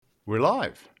We're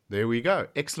live. There we go.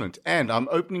 Excellent. And I'm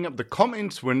opening up the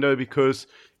comments window because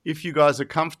if you guys are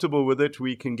comfortable with it,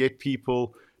 we can get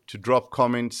people to drop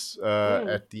comments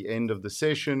at the end of the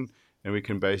session, and we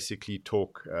can basically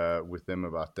talk with them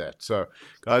about that. So,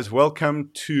 guys, welcome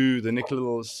to the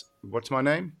Nicholas, what's my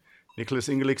name? Nicholas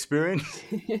Ingle Experience.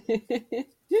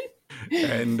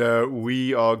 And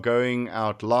we are going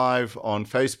out live on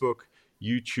Facebook,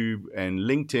 YouTube, and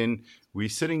LinkedIn. We're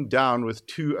sitting down with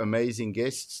two amazing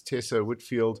guests, Tessa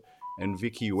Whitfield and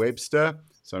Vicky Webster.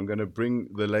 So I'm going to bring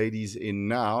the ladies in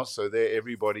now. So there,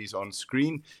 everybody's on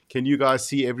screen. Can you guys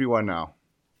see everyone now?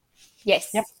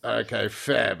 Yes. Yep. Okay,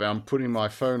 fab. I'm putting my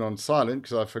phone on silent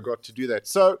because I forgot to do that.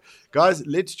 So, guys,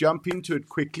 let's jump into it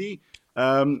quickly.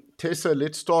 Tessa,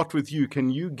 let's start with you. Can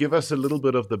you give us a little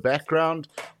bit of the background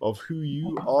of who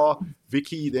you are?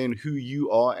 Vicky, then who you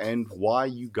are and why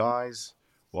you guys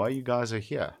are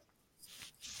here.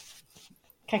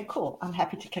 Okay, cool. I'm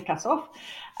happy to kick us off.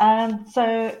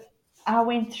 So I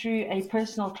went through a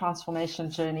personal transformation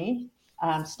journey,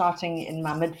 starting in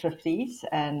my mid-50s,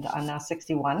 and I'm now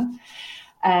 61,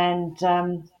 and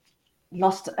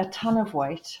lost a ton of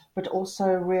weight, but also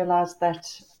realized that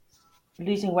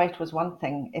losing weight was one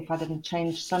thing. If I didn't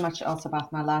change so much else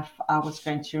about my life, I was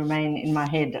going to remain in my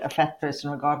head a fat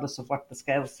person, regardless of what the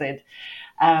scale said.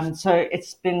 So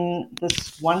it's been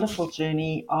this wonderful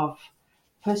journey of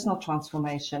personal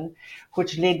transformation,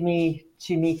 which led me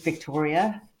to meet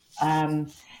Victoria.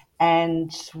 And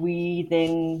we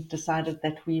then decided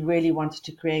that we really wanted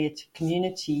to create a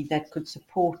community that could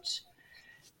support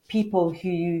people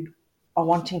who are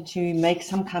wanting to make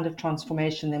some kind of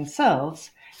transformation themselves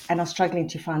and are struggling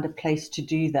to find a place to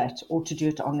do that or to do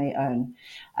it on their own.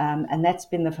 And that's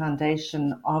been the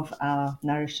foundation of our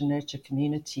Nourish and Nurture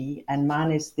community. And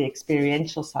mine is the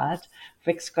experiential side.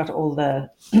 Vic's got all the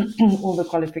all the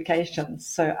qualifications.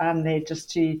 So I'm there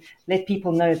just to let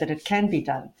people know that it can be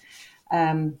done.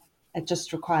 It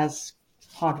just requires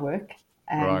hard work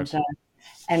and Right.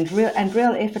 And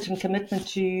real effort and commitment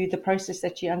to the process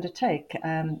that you undertake.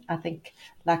 I think,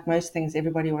 like most things,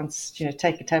 everybody wants to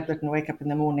take a tablet and wake up in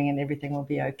the morning and everything will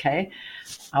be okay.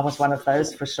 I was one of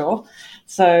those for sure.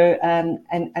 So,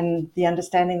 and the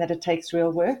understanding that it takes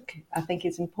real work, I think,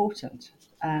 is important.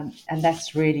 And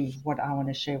that's really what I want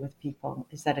to share with people: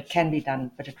 is that it can be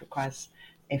done, but it requires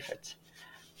effort.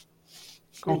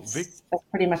 Cool. That's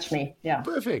pretty much me. Yeah.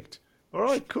 Perfect. All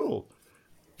right. Cool.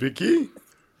 Vicky.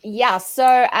 Yeah. So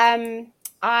I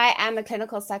am a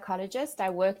clinical psychologist. I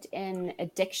worked in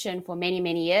addiction for many,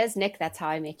 many years. Nick, that's how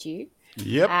I met you.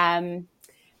 Yep.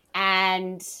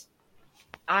 And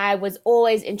I was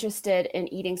always interested in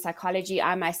eating psychology.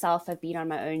 I myself have been on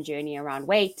my own journey around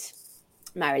weight,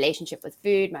 my relationship with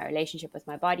food, my relationship with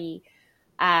my body.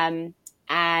 And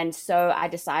so I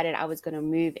decided I was going to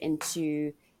move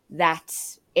into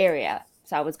that area.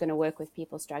 So I was going to work with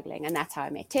people struggling. And that's how I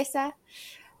met Tessa.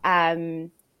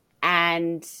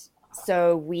 And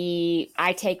so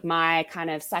I take my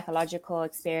kind of psychological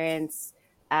experience,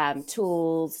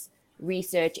 tools,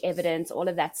 research, evidence, all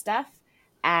of that stuff.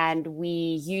 And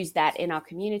we use that in our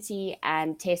community.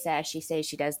 And Tessa, as she says,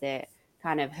 she does the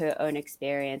kind of her own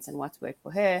experience and what's worked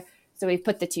for her. So we've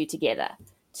put the two together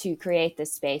to create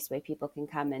this space where people can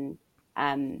come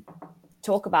and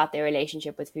talk about their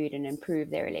relationship with food and improve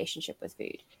their relationship with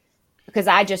food. Because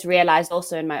I just realized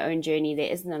also in my own journey,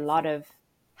 there isn't a lot of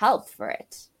help for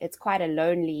it. It's quite a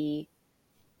lonely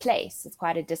place. It's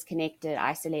quite a disconnected,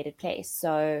 isolated place.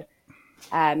 So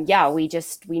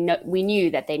we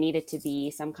knew that there needed to be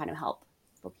some kind of help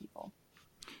for people.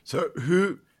 So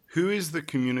who is the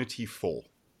community for?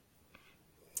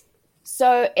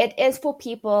 So it is for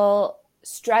people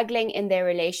struggling in their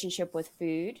relationship with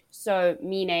food. So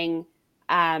meaning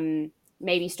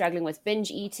maybe struggling with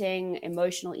binge eating,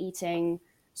 emotional eating,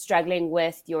 struggling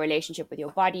with your relationship with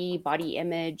your body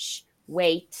image,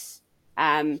 weight.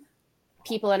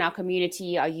 People in our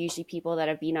community are usually people that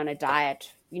have been on a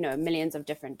diet, millions of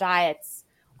different diets,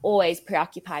 always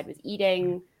preoccupied with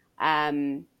eating,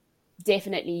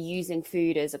 definitely using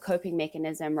food as a coping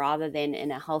mechanism rather than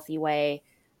in a healthy way.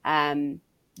 So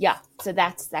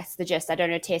that's the gist. I don't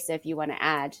know, Tessa, if you want to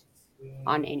add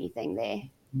on anything there.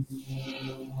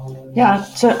 Yeah,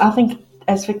 so I think,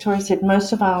 as Victoria said,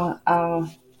 most of our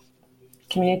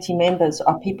community members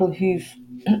are people who've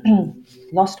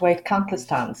lost weight countless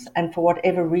times and for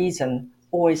whatever reason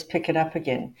always pick it up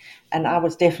again. And I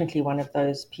was definitely one of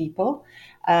those people.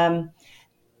 And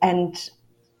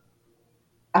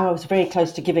I was very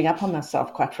close to giving up on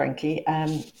myself, quite frankly,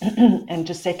 and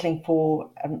just settling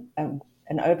for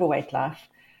an overweight life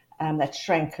that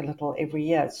shrank a little every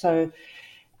year. So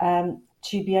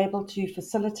to be able to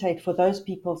facilitate for those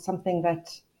people something that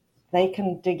they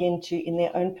can dig into in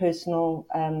their own personal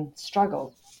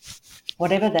struggle,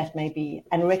 whatever that may be,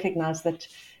 and recognize that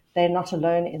they're not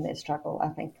alone in their struggle. I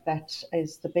think that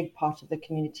is the big part of the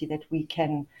community, that we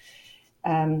can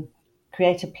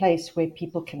create a place where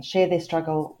people can share their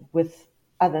struggle with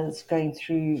others going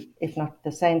through, if not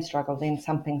the same struggle, then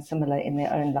something similar in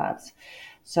their own lives.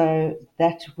 So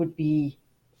that would be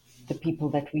the people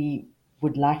that we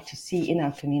would like to see in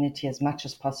our community as much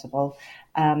as possible.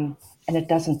 And it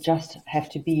doesn't just have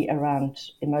to be around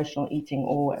emotional eating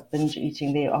or binge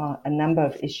eating. There are a number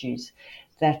of issues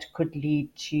that could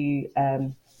lead to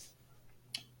an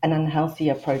unhealthy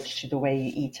approach to the way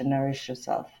you eat and nourish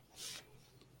yourself.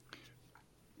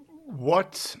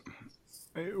 What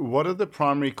are the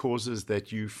primary causes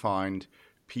that you find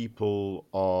people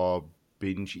are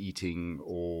binge eating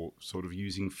or sort of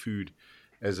using food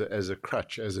as a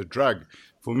crutch, as a drug?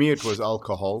 For me, it was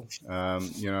alcohol.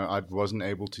 I wasn't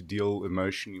able to deal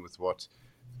emotionally with what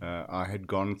I had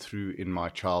gone through in my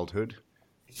childhood.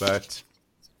 But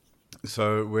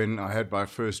so when I had my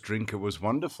first drink, it was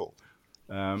wonderful.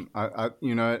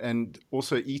 And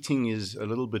also eating is a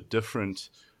little bit different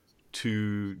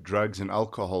to drugs and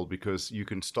alcohol, because you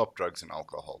can stop drugs and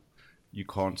alcohol. You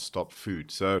can't stop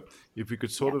food. So if we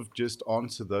could sort of just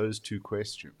answer those two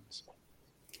questions.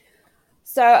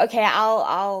 So, okay,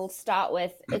 I'll start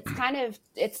with,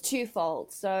 it's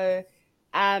twofold. So,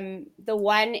 the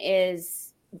one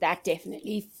is that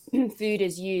definitely food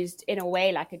is used in a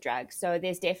way like a drug. So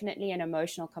there's definitely an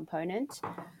emotional component.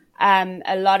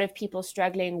 A lot of people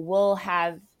struggling will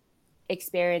have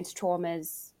experienced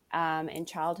traumas in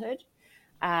childhood.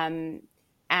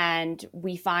 And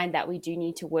we find that we do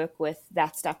need to work with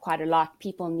that stuff quite a lot.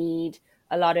 People need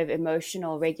a lot of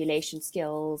emotional regulation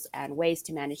skills and ways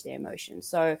to manage their emotions.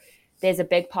 So there's a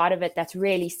big part of it that's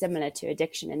really similar to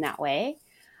addiction in that way.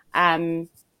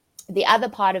 The other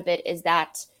part of it is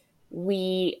that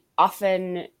we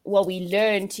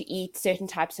learn to eat certain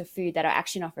types of food that are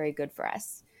actually not very good for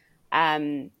us.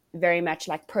 Very much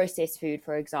like processed food,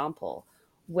 for example,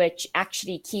 which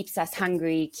actually keeps us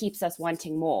hungry, keeps us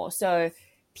wanting more. So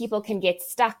people can get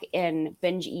stuck in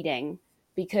binge eating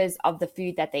because of the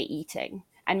food that they're eating.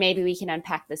 And maybe we can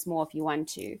unpack this more if you want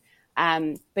to.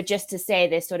 But just to say,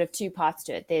 there's sort of two parts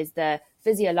to it. There's the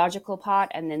physiological part,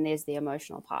 and then there's the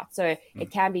emotional part. So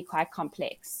it can be quite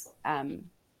complex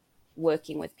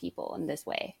working with people in this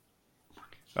way.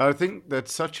 I think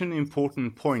that's such an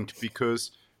important point,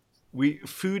 because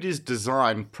processed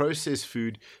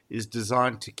food is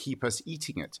designed to keep us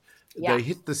eating it. Yeah. They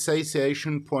hit the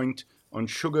satiation point on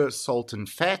sugar, salt, and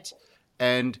fat,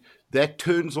 and that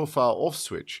turns off our off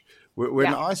switch. When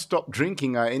I stopped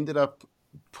drinking, I ended up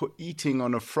eating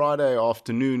on a Friday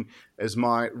afternoon as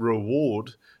my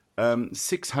reward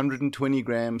 620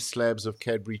 gram slabs of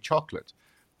Cadbury chocolate.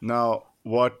 Now,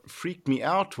 what freaked me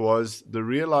out was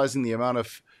realizing the amount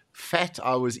of fat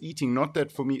I was eating. Not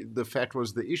that for me the fat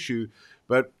was the issue,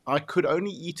 but I could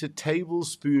only eat a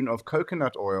tablespoon of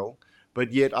coconut oil,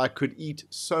 but yet I could eat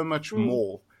so much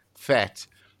more fat.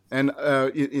 And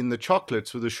in the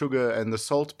chocolates, with the sugar and the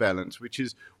salt balance, which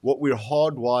is what we're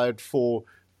hardwired for.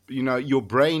 Your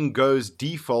brain goes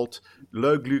default,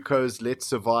 low glucose, let's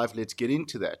survive, let's get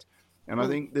into that. And I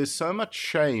think there's so much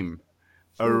shame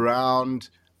around,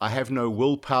 I have no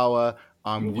willpower,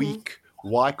 I'm weak,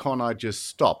 why can't I just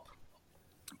stop?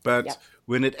 But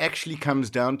when it actually comes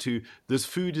down to, this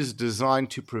food is designed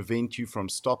to prevent you from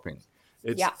stopping.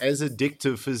 It's as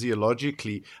addictive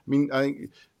physiologically. I mean, I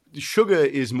think sugar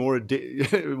is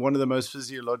one of the most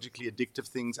physiologically addictive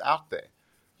things out there.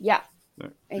 Yeah.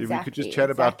 If we could just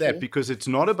chat about that, because it's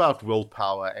not about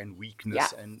willpower and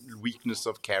weakness and weakness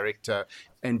of character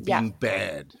and being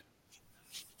bad.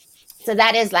 So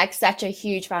that is like such a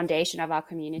huge foundation of our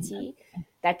community,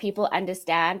 that people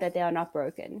understand that they are not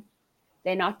broken.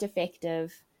 They're not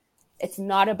defective. It's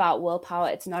not about willpower.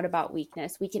 It's not about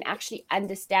weakness. We can actually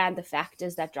understand the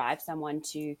factors that drive someone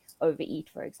to overeat,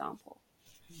 for example.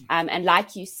 And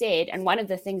like you said, and one of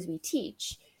the things we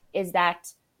teach is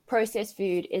that processed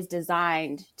food is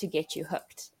designed to get you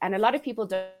hooked. And a lot of people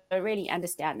don't really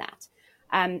understand that.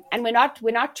 And we're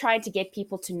not trying to get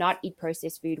people to not eat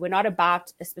processed food. We're not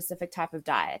about a specific type of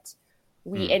diet.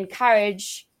 We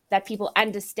encourage that people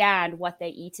understand what they're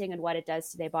eating and what it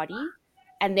does to their body,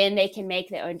 and then they can make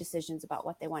their own decisions about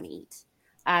what they want to eat.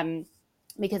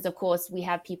 Because, of course, we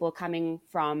have people coming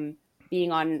from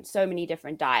being on so many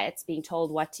different diets, being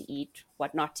told what to eat,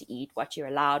 what not to eat, what you're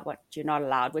allowed, what you're not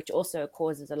allowed, which also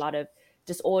causes a lot of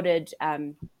disordered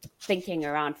thinking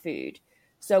around food.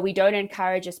 So we don't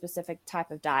encourage a specific type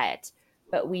of diet,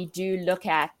 but we do look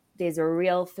at there's a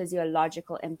real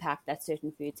physiological impact that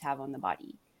certain foods have on the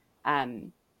body,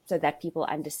 so that people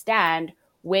understand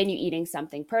when you're eating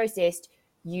something processed,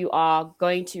 you are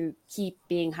going to keep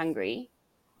being hungry,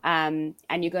 and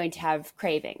you're going to have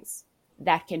cravings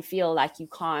that can feel like you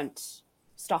can't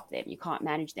stop them, you can't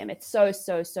manage them. It's so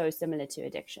similar to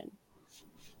addiction.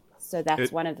 So that's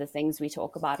It one of the things we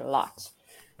talk about a lot.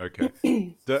 Okay.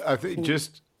 I think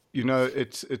just,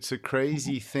 it's a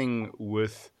crazy thing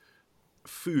with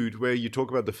food where you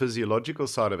talk about the physiological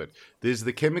side of it. There's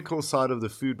the chemical side of the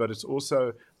food, but it's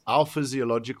also our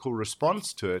physiological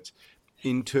response to it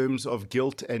in terms of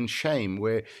guilt and shame,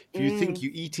 where if you think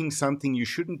you're eating something you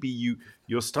shouldn't be,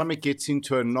 your stomach gets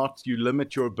into a knot, you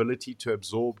limit your ability to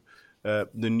absorb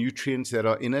the nutrients that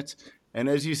are in it. And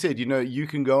as you said, you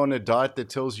can go on a diet that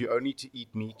tells you only to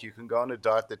eat meat. You can go on a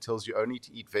diet that tells you only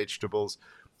to eat vegetables.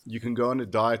 You can go on a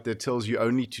diet that tells you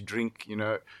only to drink,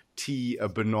 tea, a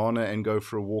banana, and go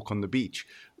for a walk on the beach.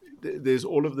 There's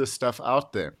all of this stuff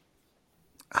out there.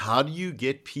 How do you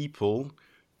get people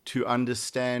to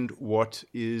understand what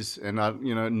is, and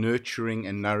nurturing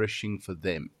and nourishing for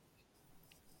them?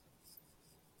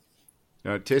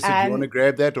 Tessa, do you want to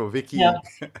grab that, or Vicky? Yeah.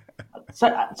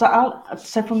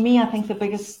 So for me, I think the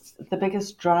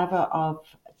biggest driver of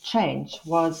change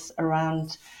was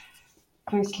around,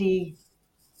 firstly,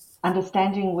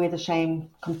 understanding where the shame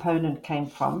component came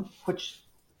from, which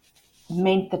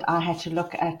meant that I had to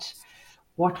look at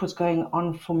what was going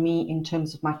on for me in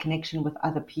terms of my connection with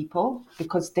other people,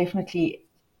 because definitely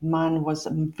mine was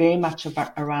very much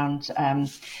around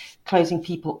closing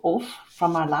people off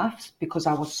from my life because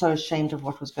I was so ashamed of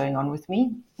what was going on with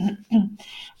me,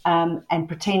 and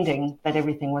pretending that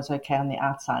everything was okay on the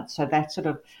outside. So that sort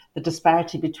of the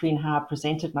disparity between how I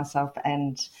presented myself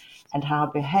and how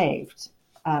I behaved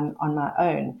on my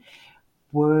own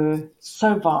were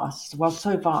so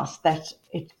vast that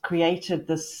it created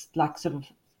this like sort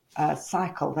of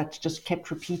cycle that just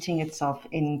kept repeating itself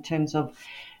in terms of,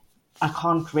 I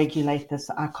can't regulate this,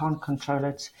 I can't control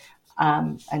it.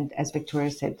 And as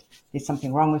Victoria said, there's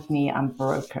something wrong with me, I'm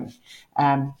broken.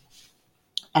 And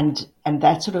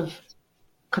that sort of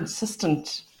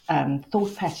consistent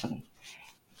thought pattern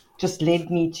just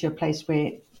led me to a place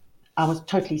where I was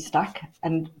totally stuck.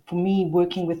 And for me,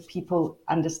 working with people,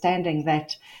 understanding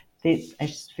that they,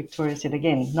 as Victoria said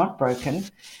again, not broken,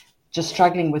 just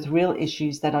struggling with real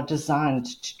issues that are designed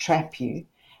to trap you,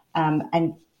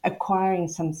 and acquiring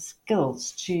some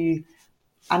skills to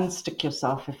unstick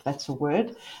yourself, if that's a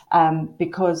word,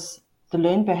 because the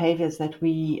learned behaviors that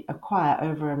we acquire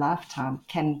over a lifetime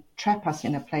can trap us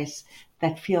in a place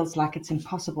that feels like it's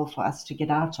impossible for us to get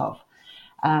out of.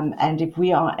 And if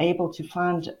we are able to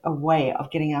find a way of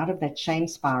getting out of that shame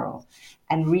spiral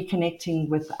and reconnecting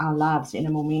with our lives in a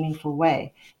more meaningful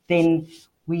way, then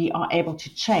we are able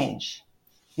to change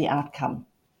the outcome,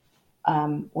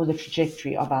 or the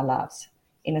trajectory of our lives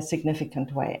in a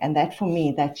significant way. And that, for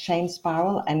me, that shame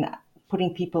spiral and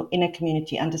putting people in a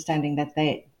community, understanding that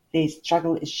their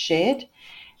struggle is shared,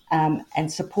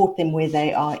 and support them where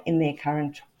they are in their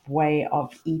current way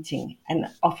of eating, and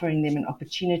offering them an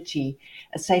opportunity,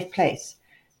 a safe place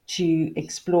to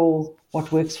explore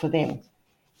what works for them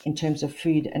in terms of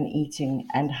food and eating,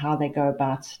 and how they go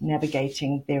about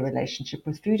navigating their relationship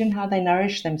with food, and how they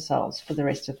nourish themselves for the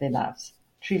rest of their lives,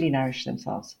 truly nourish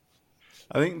themselves.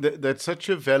 I think that's such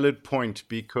a valid point,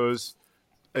 because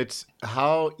it's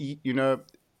how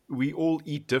we all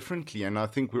eat differently, and I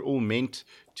think we're all meant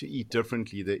to eat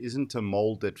differently. There isn't a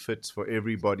mold that fits for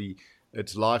everybody.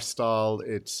 It's lifestyle.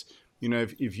 It's,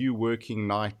 if you're working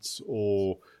nights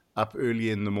or up early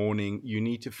in the morning, you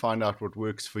need to find out what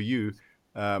works for you.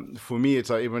 For me, it's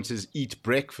like everyone says, eat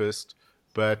breakfast.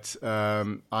 But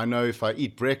I know if I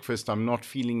eat breakfast, I'm not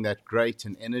feeling that great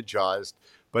and energized.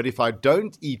 But if I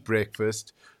don't eat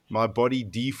breakfast, my body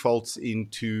defaults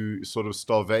into sort of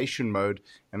starvation mode,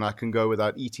 and I can go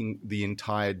without eating the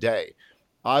entire day.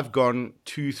 I've gone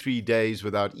 2-3 days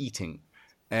without eating,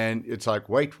 and it's like,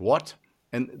 wait, what?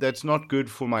 And that's not good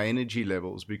for my energy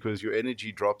levels, because your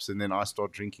energy drops and then I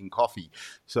start drinking coffee.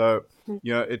 So,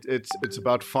 it's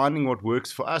about finding what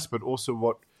works for us, but also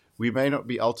what we may not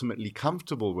be ultimately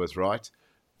comfortable with, right?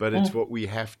 But it's what we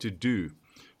have to do.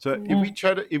 So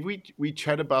if we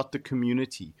chat about the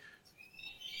community,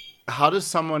 how does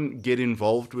someone get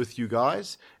involved with you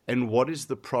guys, and what is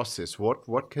the process?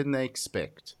 What can they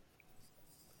expect?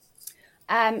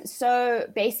 So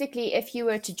basically, if you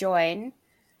were to join,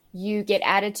 you get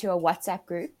added to a WhatsApp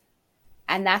group,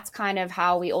 and that's kind of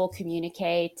how we all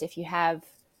communicate. If you have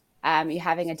you're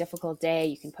having a difficult day,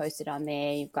 you can post it on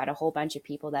there. You've got a whole bunch of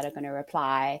people that are going to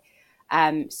reply.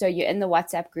 So you're in the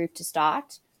WhatsApp group to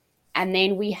start. And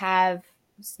then we have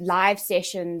live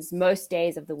sessions most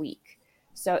days of the week.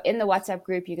 So in the WhatsApp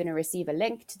group, you're going to receive a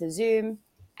link to the Zoom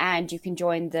and you can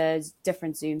join the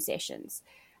different Zoom sessions.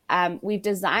 We've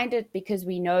designed it because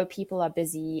we know people are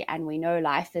busy and we know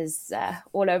life is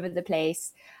all over the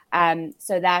place,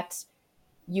 so that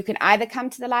you can either come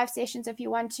to the live sessions if you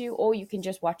want to, or you can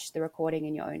just watch the recording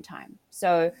in your own time.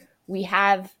 So we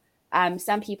have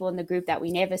some people in the group that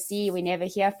we never see, we never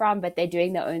hear from, but they're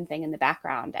doing their own thing in the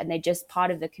background, and they're just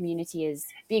part of the community. Is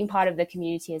being part of the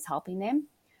community is helping them.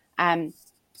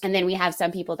 And then we have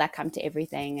some people that come to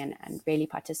everything and really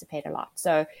participate a lot.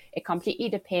 So it completely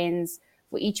depends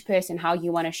for each person how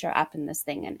you want to show up in this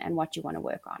thing and what you want to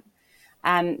work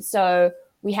on. So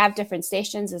we have different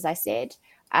sessions, as I said.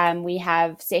 We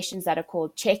have sessions that are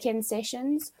called check-in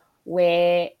sessions,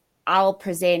 where I'll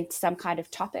present some kind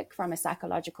of topic from a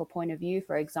psychological point of view.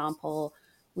 For example,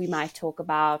 we might talk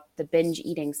about the binge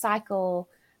eating cycle.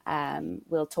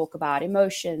 We'll talk about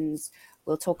emotions.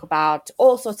 We'll talk about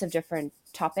all sorts of different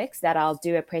topics that I'll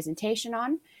do a presentation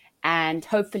on, and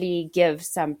hopefully give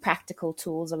some practical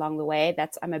tools along the way.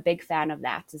 I'm a big fan of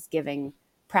that, is giving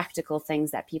practical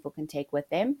things that people can take with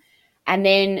them. And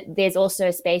then there's also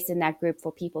a space in that group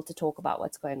for people to talk about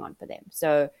what's going on for them.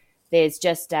 So there's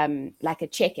just like a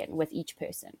check-in with each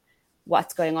person.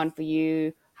 What's going on for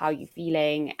you? How are you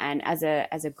feeling? And as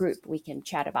a group, we can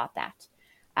chat about that.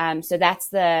 So that's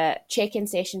the check-in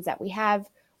sessions that we have.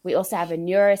 We also have a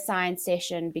neuroscience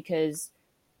session, because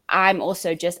I'm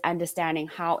also just understanding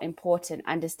how important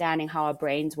understanding how our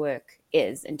brains work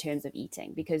is in terms of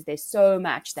eating, because there's so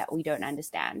much that we don't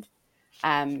understand.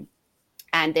 And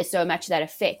there's so much that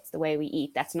affects the way we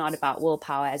eat. That's not about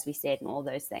willpower, as we said, and all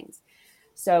those things.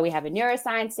 So we have a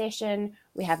neuroscience session.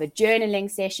 We have a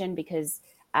journaling session, because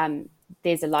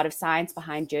there's a lot of science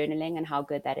behind journaling and how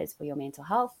good that is for your mental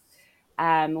health.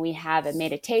 We have a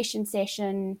meditation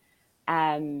session.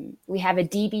 We have a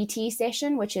DBT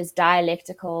session, which is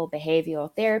dialectical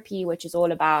behavioral therapy, which is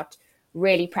all about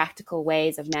really practical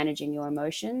ways of managing your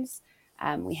emotions.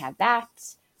 We have that.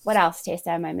 What else,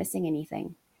 Tessa? Am I missing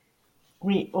anything?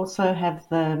 We also have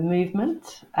the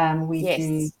movement. We Yes.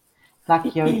 do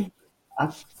like yoga.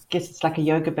 I guess it's like a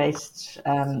yoga-based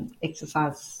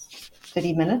exercise,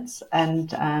 30 minutes.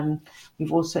 And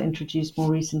we've also introduced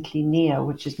more recently NEO,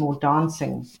 which is more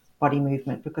dancing body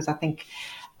movement, because I think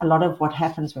a lot of what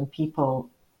happens when people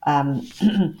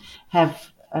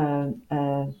have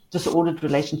a disordered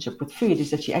relationship with food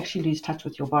is that you actually lose touch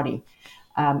with your body.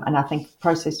 And I think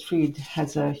processed food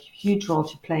has a huge role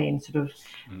to play in sort of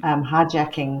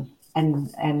hijacking and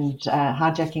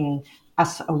hijacking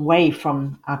us away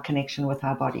from our connection with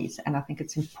our bodies. And I think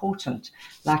it's important,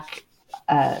 like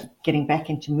getting back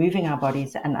into moving our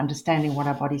bodies and understanding what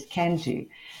our bodies can do.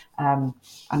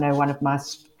 I know one of my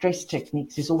stress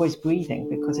techniques is always breathing,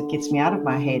 because it gets me out of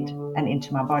my head and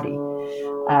into my body.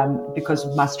 Because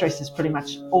my stress is pretty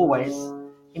much always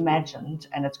imagined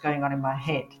and it's going on in my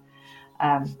head.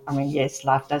 I mean, yes,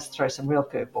 life does throw some real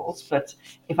curveballs, but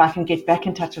if I can get back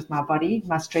in touch with my body,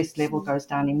 my stress level goes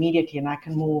down immediately, and I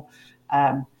can more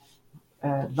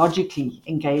logically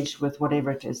engage with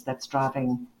whatever it is that's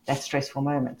driving that stressful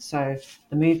moment. So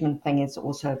the movement thing is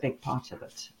also a big part of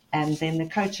it. And then the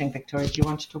coaching, Victoria, do you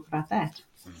want to talk about that?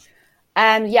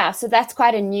 Yeah, so that's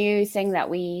quite a new thing that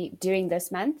we're doing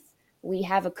this month. We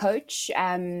have a coach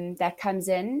that comes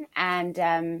in,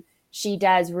 and she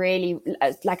does really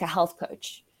like a health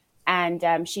coach.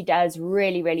 And she does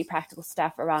really, really practical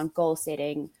stuff around goal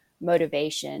setting,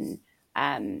 motivation,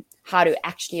 how to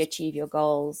actually achieve your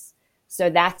goals. So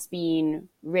that's been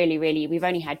really, really, we've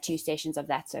only had 2 sessions of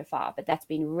that so far, but that's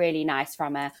been really nice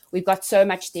we've got so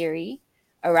much theory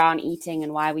around eating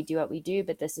and why we do what we do,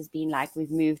 but this has been like we've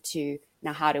moved to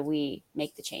now how do we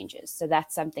make the changes. So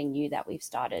that's something new that we've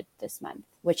started this month,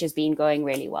 which has been going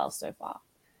really well so far.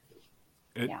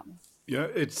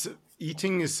 It's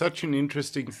eating is such an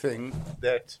interesting thing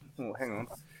that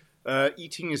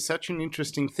eating is such an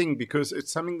interesting thing because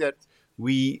it's something that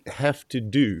we have to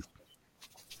do.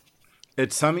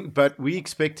 It's something, but we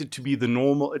expect it to be the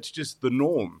normal. It's just the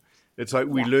norm. It's like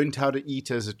we learned how to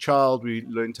eat as a child. We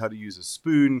learned how to use a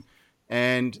spoon,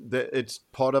 and it's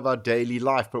part of our daily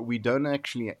life. But we don't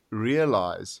actually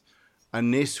realize,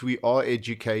 unless we are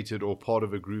educated or part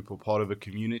of a group or part of a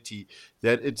community,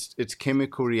 that it's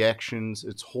chemical reactions,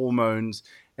 it's hormones,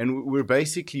 and we're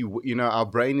basically, our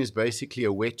brain is basically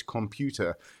a wet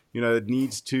computer. It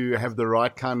needs to have the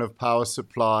right kind of power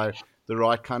supply, the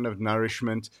right kind of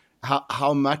nourishment.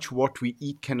 How much what we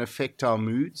eat can affect our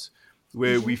moods,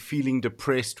 where we're feeling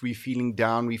depressed, we're feeling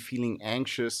down, we're feeling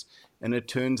anxious, and it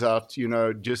turns out,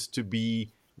 just to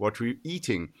be what we're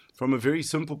eating. from a very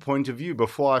simple point of view.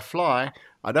 Before I fly,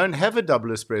 I don't have a double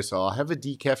espresso. I'll have a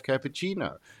decaf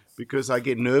cappuccino because I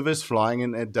get nervous flying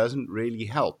and it doesn't really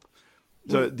help.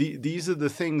 So these are the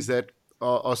things that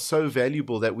are so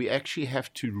valuable that we actually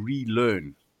have to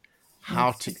relearn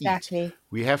how to eat.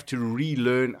 We have to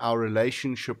relearn our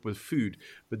relationship with food.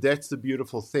 But that's the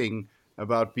beautiful thing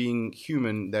about being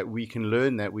human, that we can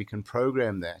learn that, we can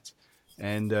program that,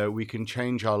 and we can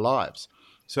change our lives.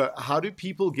 So how do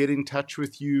people get in touch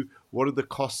with you? What are the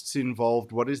costs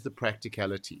involved? What is the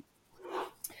practicality?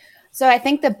 So I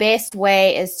think the best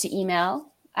way is to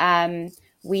email.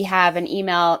 We have an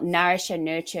email,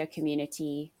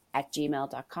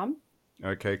 nourishandnurturecommunity@gmail.com.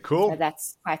 Okay, cool. So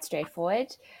that's quite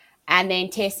straightforward. And then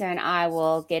Tessa and I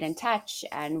will get in touch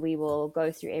and we will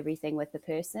go through everything with the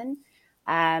person.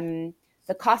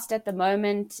 The cost at the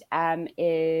moment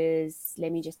is,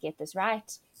 let me just get this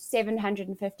right,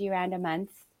 750 Rand a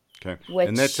month. Okay.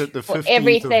 And that's at the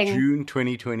 15th of June,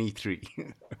 2023.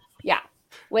 Yeah.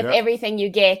 With everything you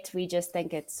get, we just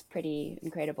think it's pretty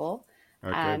incredible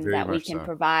that we can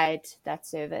provide that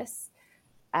service.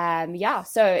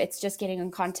 So it's just getting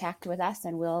in contact with us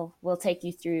and we'll take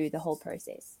you through the whole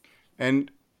process.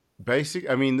 And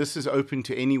this is open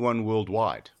to anyone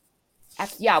worldwide.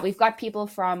 We've got people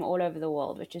from all over the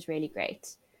world, which is really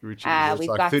great. Which is we've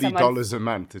like got $30 a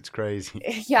month. It's crazy.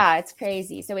 Yeah, it's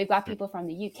crazy. So we've got people from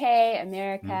the UK,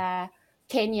 America,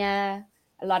 Kenya,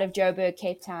 a lot of Joburg,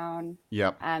 Cape Town.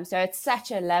 Yeah. So it's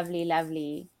such a lovely,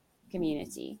 lovely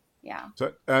community. Yeah.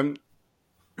 So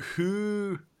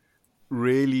who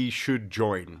really should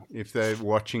join if they're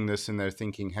watching this and they're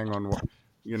thinking, hang on,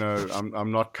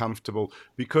 I'm not comfortable?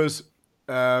 Because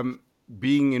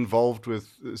being involved with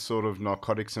sort of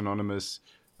Narcotics Anonymous,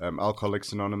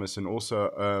 Alcoholics Anonymous, and also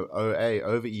OA,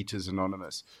 Overeaters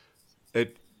Anonymous,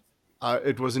 it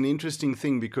was an interesting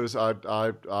thing because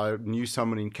I knew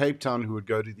someone in Cape Town who would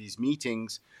go to these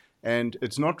meetings, and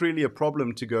it's not really a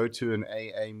problem to go to an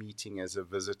AA meeting as a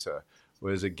visitor or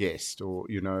as a guest or,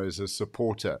 as a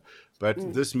supporter.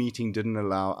 But this meeting didn't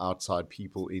allow outside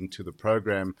people into the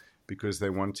program because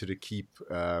they wanted to keep,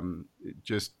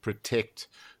 just protect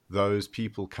those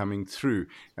people coming through.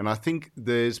 And I think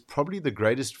there's probably the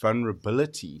greatest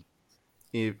vulnerability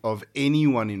of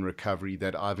anyone in recovery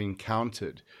that I've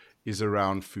encountered is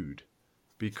around food,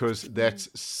 because that's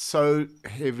so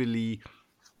heavily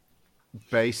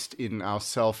based in our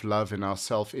self-love and our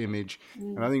self-image.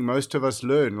 And I think most of us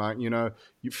learn,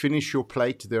 you finish your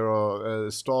plate. There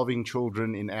are starving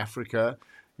children in Africa.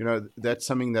 That's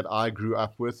something that I grew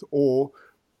up with. Or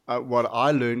what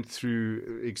I learned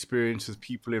through experience with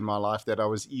people in my life, that I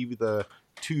was either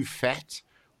too fat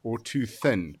or too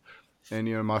thin. And,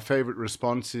 my favorite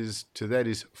response to that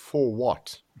is, for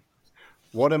what?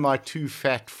 What am I too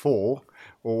fat for?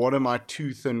 Or what am I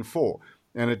too thin for?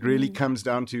 And it really comes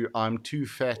down to, I'm too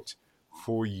fat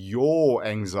for your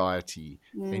anxiety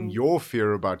and your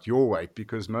fear about your weight.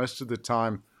 Because most of the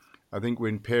time, I think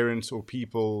when parents or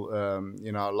people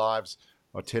in our lives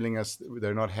are telling us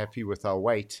they're not happy with our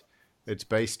weight, it's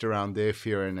based around their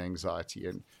fear and anxiety.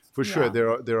 And for sure,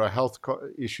 there are health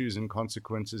issues and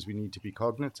consequences we need to be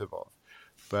cognitive of.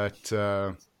 But,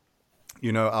 our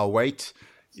weight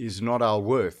is not our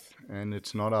worth, and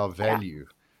it's not our value.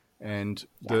 And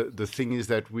the thing is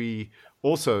that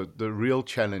the real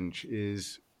challenge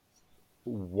is,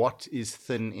 what is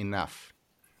thin enough?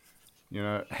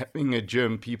 Having a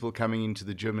gym, people coming into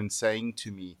the gym and saying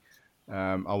to me,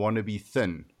 I want to be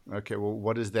thin. Okay, well,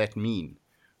 what does that mean?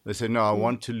 They say, no, I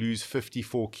want to lose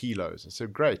 54 kilos. I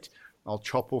said, great, I'll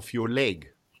chop off your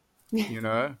leg,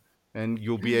 and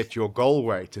you'll be at your goal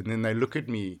weight. And then they look at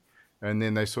me and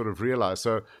then they sort of realize.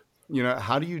 So,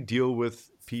 how do you deal with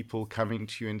people coming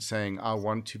to you and saying, I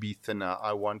want to be thinner,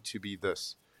 I want to be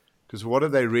this? Because what are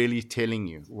they really telling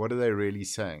you? What are they really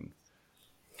saying?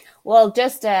 Well,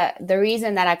 just the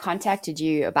reason that I contacted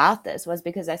you about this was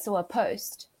because I saw a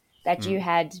post that you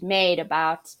had made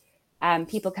about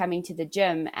people coming to the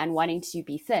gym and wanting to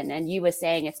be thin. And you were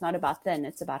saying it's not about thin,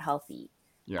 it's about healthy.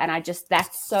 Yeah. And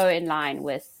that's so in line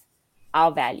with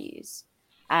our values.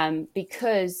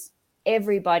 Because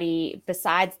everybody,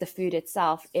 besides the food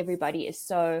itself, everybody is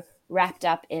so wrapped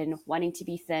up in wanting to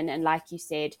be thin. And like you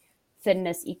said,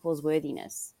 thinness equals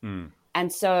worthiness.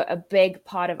 And so a big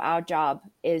part of our job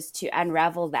is to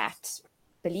unravel that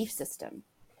belief system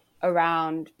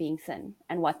around being thin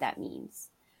and what that means.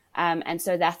 And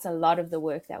so that's a lot of the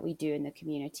work that we do in the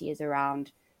community is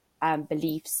around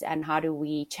beliefs and how do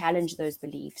we challenge those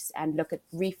beliefs and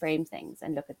reframe things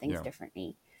and look at things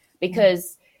differently.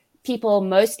 Because people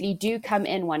mostly do come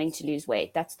in wanting to lose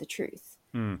weight. That's the truth.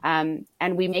 And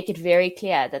we make it very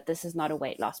clear that this is not a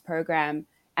weight loss program.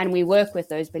 and we work with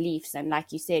those beliefs. And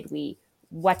like you said,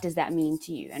 what does that mean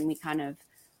to you? And we kind of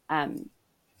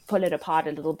pull it apart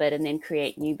a little bit and then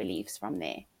create new beliefs from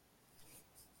there.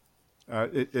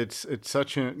 It's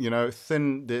such a,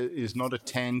 thin is not a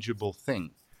tangible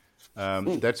thing.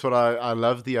 That's what I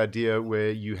love, the idea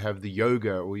where you have the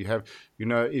yoga, or you have,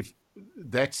 if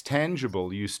that's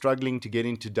tangible, you're struggling to get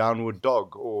into downward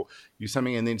dog or you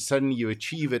something, and then suddenly you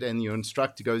achieve it and your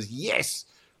instructor goes, yes,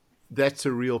 that's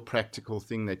a real practical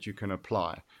thing that you can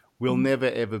apply. We'll never,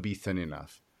 ever be thin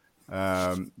enough,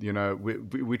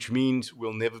 which means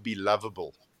we'll never be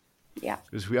lovable. Yeah.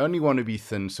 Because we only want to be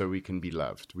thin so we can be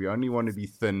loved. We only want to be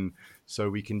thin so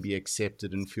we can be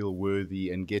accepted and feel worthy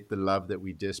and get the love that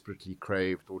we desperately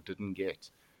craved or didn't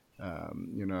get,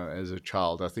 as a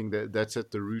child. I think that's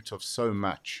at the root of so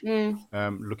much,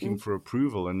 looking for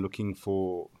approval and looking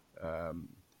for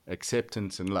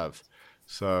acceptance and love.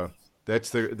 So that's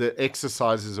the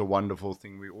exercise is a wonderful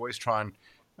thing. We always try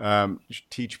and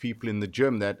teach people in the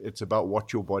gym that it's about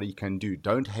what your body can do.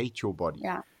 Don't hate your body.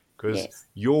 Yeah. Because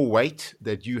your weight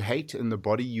that you hate and the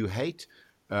body you hate,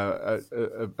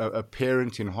 a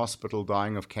parent in hospital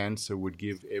dying of cancer would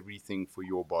give everything for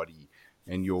your body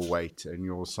and your weight and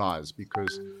your size,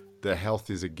 because the health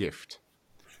is a gift.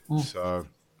 So,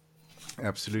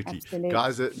 absolutely.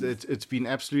 Guys, it's been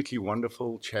absolutely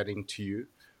wonderful chatting to you.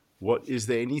 Is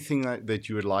there anything that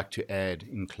you would like to add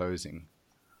in closing?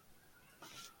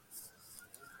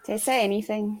 Tessa,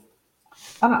 anything?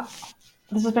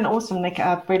 This has been awesome, Nick.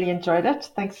 I've really enjoyed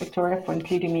it. Thanks, Victoria, for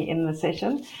including me in the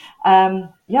session. And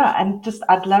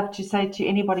I'd love to say to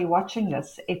anybody watching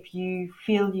this, if you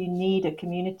feel you need a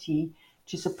community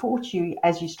to support you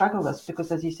as you struggle this, because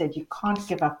as you said, you can't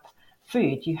give up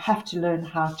food. You have to learn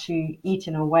how to eat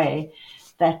in a way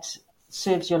that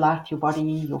serves your life, your body,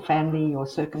 your family, your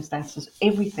circumstances,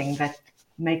 everything that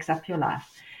makes up your life.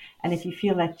 And if you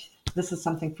feel that this is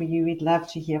something for you, we'd love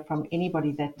to hear from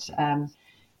anybody that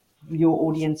your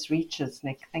audience reaches.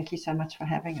 Nick, thank you so much for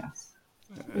having us.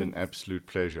 An absolute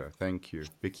pleasure. Thank you.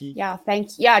 Vicky? Yeah,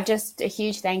 thank you. Yeah, just a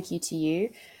huge thank you to you.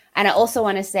 And I also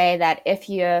want to say that if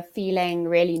you're feeling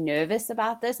really nervous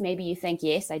about this, maybe you think,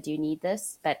 yes, I do need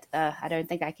this, but I don't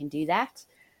think I can do that.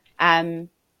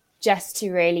 Just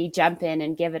to really jump in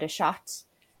and give it a shot.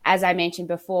 As I mentioned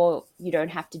before, you don't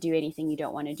have to do anything you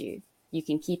don't want to do. You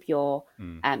can keep your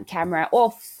camera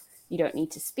off. You don't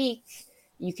need to speak.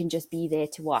 You can just be there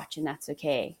to watch, and that's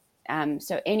okay.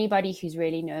 So anybody who's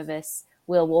really nervous,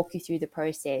 we'll walk you through the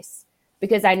process,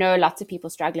 because I know lots of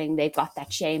people struggling, they've got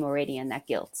that shame already and that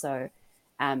guilt. So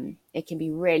it can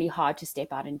be really hard to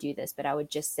step out and do this, but I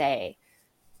would just say,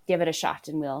 give it a shot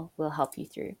and we'll help you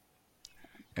through.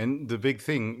 And the big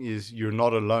thing is you're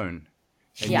not alone.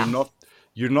 And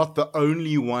you're not the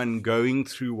only one going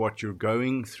through what you're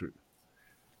going through,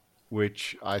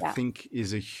 which I think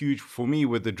is a huge, for me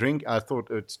with the drink, I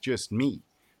thought it's just me.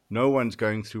 No one's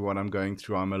going through what I'm going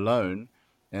through. I'm alone.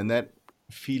 And that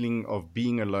feeling of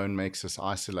being alone makes us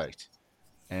isolate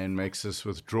and makes us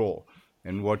withdraw.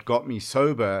 And what got me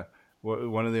sober,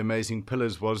 one of the amazing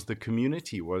pillars was the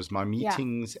community, was my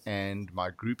meetings and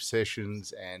my group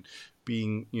sessions and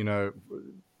being,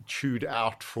 chewed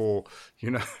out for,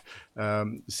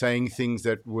 saying things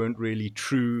that weren't really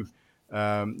true.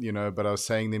 But I was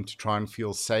saying them to try and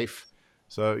feel safe.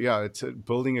 So it's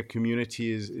building a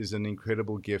community is an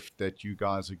incredible gift that you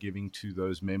guys are giving to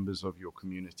those members of your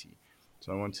community.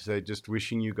 So I want to say, just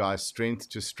wishing you guys strength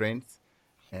to strength,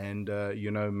 and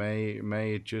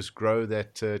may it just grow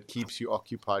that keeps you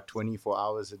occupied 24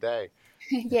 hours a day.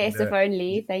 Yes, if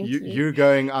only. Thank you.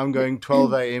 I'm going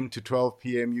 12 a.m. to 12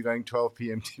 p.m. You're going 12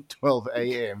 p.m. to 12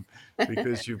 a.m.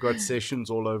 because you've got sessions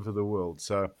all over the world.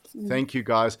 So thank you,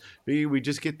 guys. We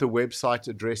just get the website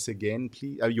address again,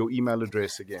 please. Your email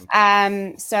address again.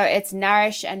 So it's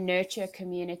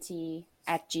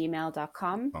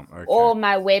nourishandnurturecommunity@gmail.com. Okay. Or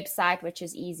my website, which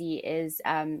is easy, is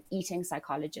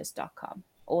eatingpsychologist.com.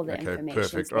 All the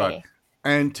information is there. Right.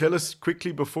 And tell us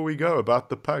quickly before we go about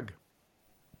the pug.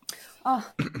 Oh,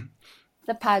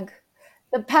 the pug.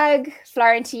 The pug,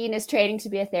 Florentine, is training to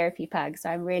be a therapy pug. So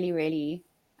I'm really, really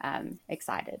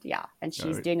excited. Yeah. And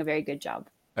she's doing a very good job.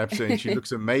 Absolutely. She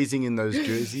looks amazing in those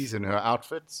jerseys, and her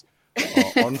outfits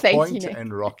are on point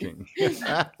and rocking.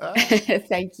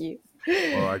 Thank you.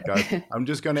 All right, guys. I'm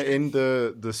just going to end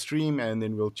the stream and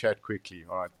then we'll chat quickly.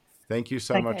 All right. Thank you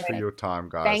so much for your time,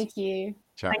 guys. Thank you.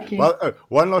 Thank you. Well,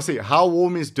 one last thing. How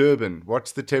warm is Durban?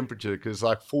 What's the temperature? Because it's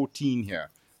like 14 here.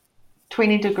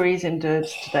 20 degrees in Durban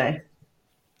today.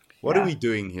 What are we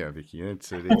doing here, Vicky? I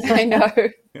know.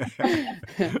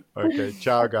 Okay.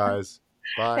 Ciao, guys.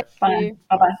 Bye. Bye.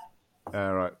 Bye-bye.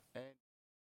 All right.